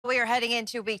are heading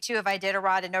into week 2 of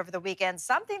Iditarod, and over the weekend,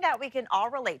 something that we can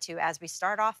all relate to as we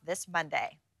start off this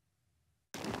Monday.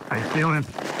 How you feeling?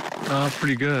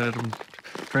 Pretty good. I'm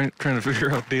trying to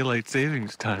figure out daylight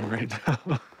savings time right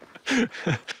now.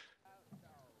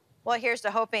 Well, here's to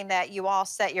hoping that you all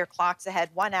set your clocks ahead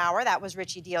 1 hour. That was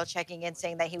Richie Deal checking in,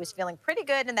 saying that he was feeling pretty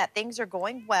good and that things are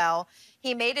going well.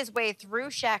 He made his way through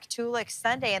Shaktoolik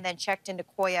Sunday and then checked into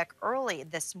Koyuk early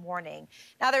this morning.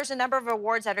 Now, there's a number of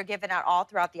awards that are given out all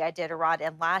throughout the Iditarod,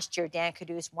 and last year, Dan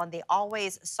Caduce won the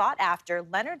always sought-after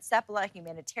Leonard Seppala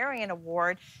Humanitarian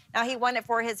Award. Now, he won it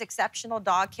for his exceptional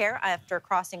dog care after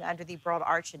crossing under the World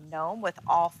Arch in Nome with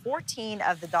all 14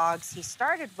 of the dogs he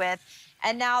started with.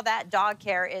 And now that dog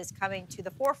care is coming to the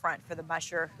forefront for the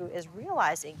musher, who is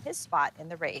realizing his spot in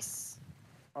the race.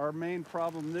 Our main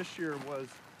problem this year was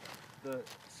the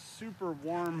super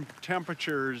warm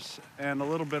temperatures and a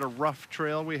little bit of rough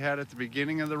trail we had at the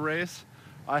beginning of the race.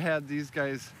 I had these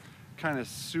guys kind of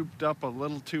souped up a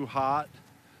little too hot,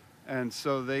 and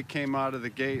so they came out of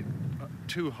the gate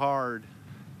too hard,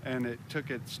 and it took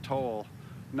its toll.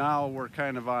 Now we're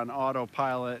kind of on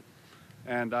autopilot,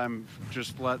 and I'm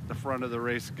just let the front of the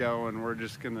race go, and we're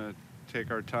just gonna take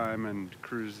our time and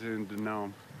cruise into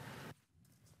Nome.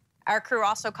 Our crew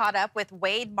also caught up with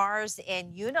Wade Mars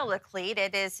in Unalakleet.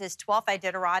 It is his 12th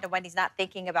Iditarod, and when he's not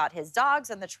thinking about his dogs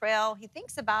on the trail, he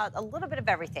thinks about a little bit of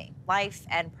everything, life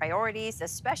and priorities,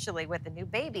 especially with a new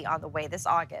baby on the way this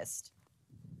August.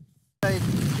 I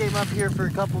came up here for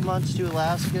a couple months to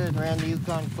Alaska and ran the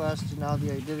Yukon Quest and now the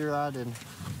Iditarod, and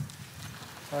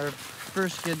our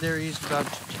first kid there, he's about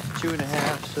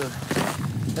 2.5, so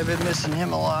I've been missing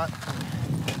him a lot.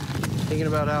 Thinking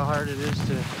about how hard it is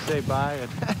to say bye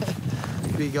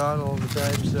and be gone all the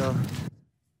time, so.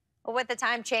 Well, with the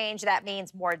time change, that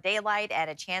means more daylight and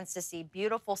a chance to see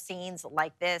beautiful scenes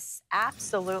like this.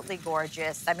 Absolutely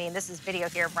gorgeous. I mean, this is video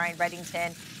here of Ryan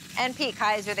Reddington and Pete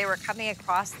Kaiser. They were coming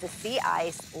across the sea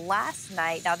ice last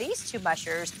night. Now, these two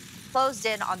mushers closed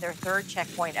in on their 3rd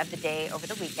checkpoint of the day over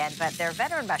the weekend, but they're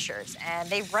veteran mushers, and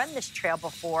they've run this trail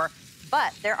before.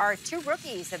 But there are 2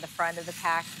 rookies in the front of the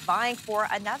pack vying for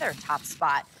another top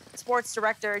spot. Sports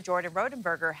director Jordan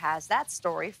Rodenberger has that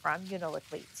story from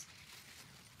Unalakleet.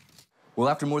 Well,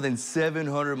 after more than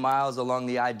 700 miles along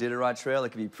the Iditarod Trail,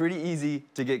 it can be pretty easy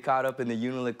to get caught up in the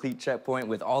Unalakleet checkpoint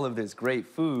with all of this great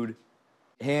food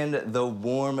and the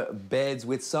warm beds,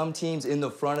 with some teams in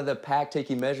the front of the pack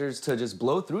taking measures to just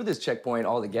blow through this checkpoint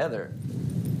altogether.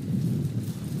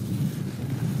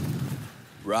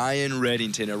 Ryan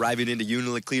Reddington arriving into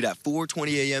Unalakleet at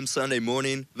 4:20 a.m. Sunday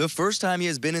morning, the first time he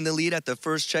has been in the lead at the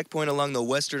first checkpoint along the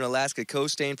western Alaska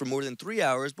coast, staying for more than 3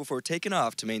 hours before taking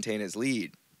off to maintain his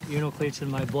lead. Unalakleet's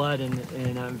in my blood,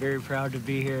 and I'm very proud to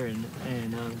be here, and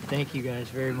thank you guys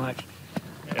very much.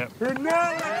 Yep.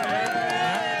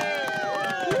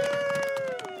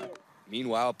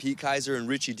 Meanwhile, Pete Kaiser and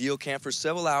Richie Deal camped for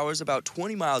several hours about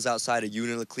 20 miles outside of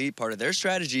Unalakleet. Part of their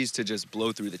strategy is to just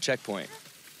blow through the checkpoint.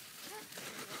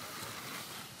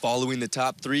 Following the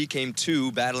top 3 came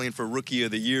 2 battling for Rookie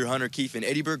of the Year, Hunter Keefe and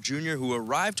Eddie Burke Jr., who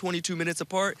arrived 22 minutes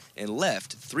apart and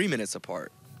left 3 minutes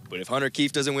apart. But if Hunter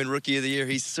Keefe doesn't win Rookie of the Year,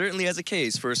 he certainly has a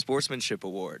case for a sportsmanship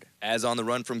award. As on the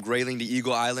run from Grayling to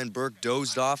Eagle Island, Burke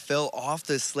dozed off, fell off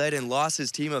the sled, and lost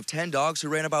his team of 10 dogs who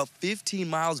ran about 15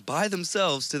 miles by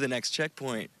themselves to the next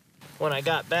checkpoint. When I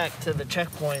got back to the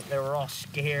checkpoint, they were all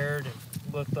scared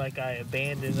and looked like I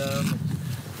abandoned them.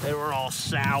 They were all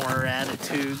sour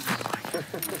attitudes.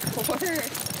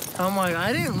 I'm like,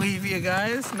 I didn't leave you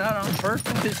guys, not on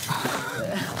purpose.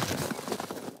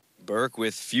 Burke,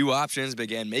 with few options,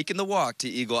 began making the walk to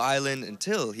Eagle Island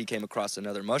until he came across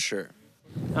another musher.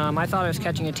 I thought I was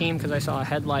catching a team because I saw a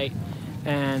headlight,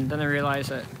 and then I realized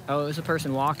that, oh, it was a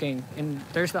person walking. And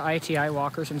there's the ITI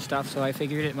walkers and stuff, so I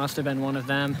figured it must have been one of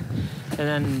them. And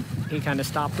then he kind of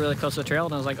stopped really close to the trail,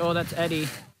 and I was like, oh, that's Eddie.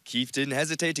 Keefe didn't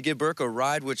hesitate to give Burke a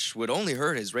ride, which would only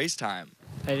hurt his race time.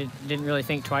 I didn't really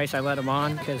think twice. I let him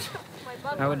on because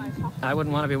I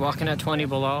wouldn't want to be walking at 20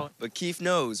 below. But Keefe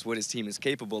knows what his team is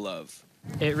capable of.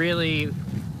 It really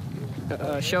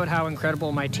showed how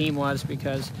incredible my team was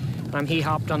because he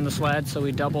hopped on the sled, so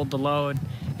we doubled the load.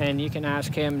 And you can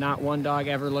ask him, not one dog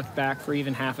ever looked back for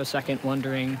even half a second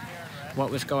wondering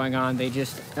what was going on. They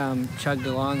just chugged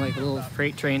along like little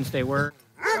freight trains they were.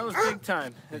 That was big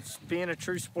time. It's being a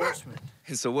true sportsman.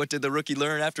 And so what did the rookie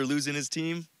learn after losing his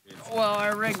team? Well, I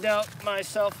rigged out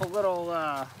myself a little,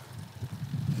 I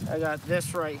got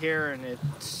this right here, and it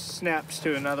snaps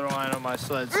to another line on my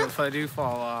sled, so if I do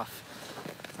fall off,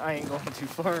 I ain't going too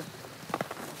far.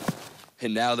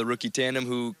 And now the rookie tandem,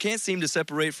 who can't seem to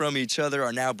separate from each other,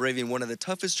 are now braving one of the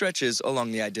toughest stretches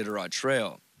along the Iditarod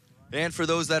Trail. And for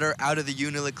those that are out of the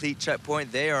Unalakleet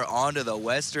checkpoint, they are onto the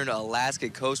western Alaska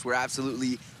coast where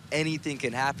absolutely anything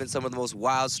can happen. Some of the most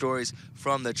wild stories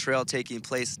from the trail taking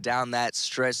place down that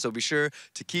stretch. So be sure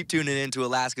to keep tuning in to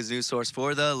Alaska's news source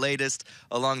for the latest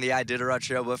along the Iditarod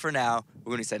Trail. But for now,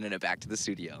 we're going to be sending it back to the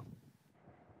studio.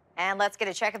 And let's get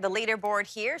a check of the leaderboard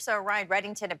here. So Ryan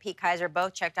Reddington and Pete Kaiser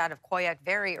both checked out of Koyuk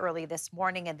very early this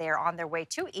morning, and they're on their way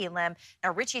to Elam.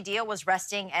 Now, Richie Deal was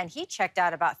resting, and he checked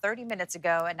out about 30 minutes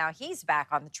ago, and now he's back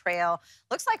on the trail.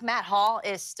 Looks like Matt Hall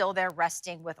is still there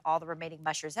resting with all the remaining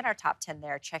mushers in our top 10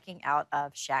 there, checking out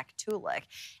of Shack Tulik.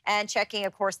 And checking,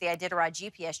 of course, the Iditarod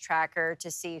GPS tracker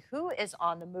to see who is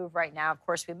on the move right now. Of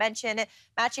course, we mentioned it,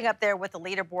 matching up there with the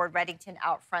leaderboard. Reddington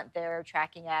out front there,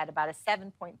 tracking at about a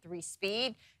 7.3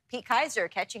 speed. Pete Kaiser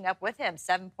catching up with him,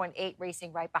 7.8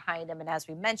 racing right behind him. And as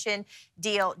we mentioned,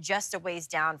 Deal just a ways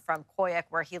down from Koyuk,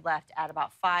 where he left at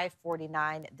about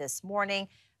 5:49 this morning.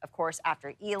 Of course,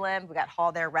 after Elam, we got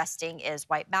Hall there resting is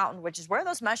White Mountain, which is where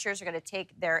those mushers are going to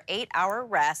take their 8-hour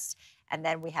rest. And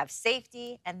then we have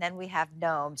Safety, and then we have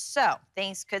Nome. So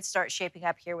things could start shaping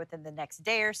up here within the next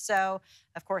day or so.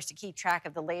 Of course, to keep track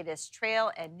of the latest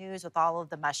trail and news with all of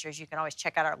the mushers, you can always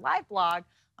check out our live blog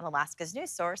on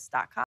alaskasnewssource.com.